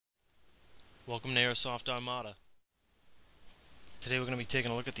Welcome to Airsoft Armada. Today we're going to be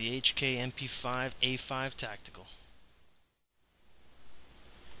taking a look at the HK MP5 A5 Tactical.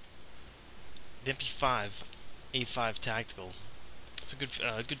 The MP5 A5 Tactical, it's a good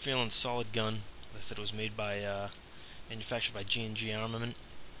feeling, solid gun. As I said, it was made by, manufactured by G&G Armament.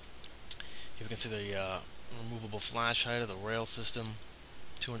 Here we can see the removable flash hider, the rail system,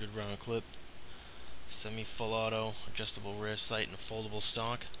 200 round clip, semi-full auto, adjustable rear sight, and a foldable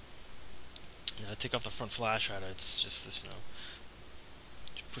stock. Now, take off the front flash hider. It's just this,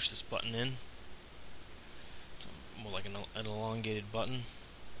 just push this button in. It's more like an elongated button.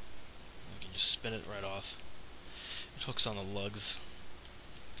 You can just spin it right off. It hooks on the lugs.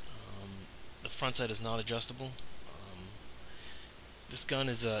 The front side is not adjustable. This gun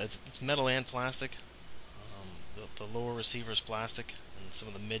is it's metal and plastic. The lower receiver is plastic, and some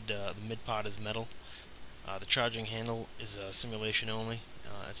of the mid part is metal. The charging handle is simulation only.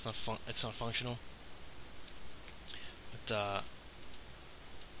 It's not functional. But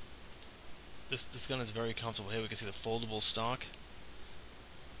this gun is very comfortable. Here we can see the foldable stock.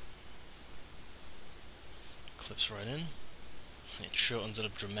 Clips right in. It shortens it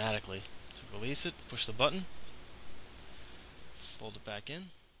up dramatically. To release it, push the button. Fold it back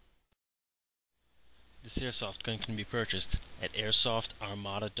in. This Airsoft gun can be purchased at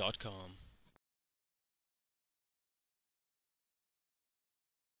airsoftarmada.com.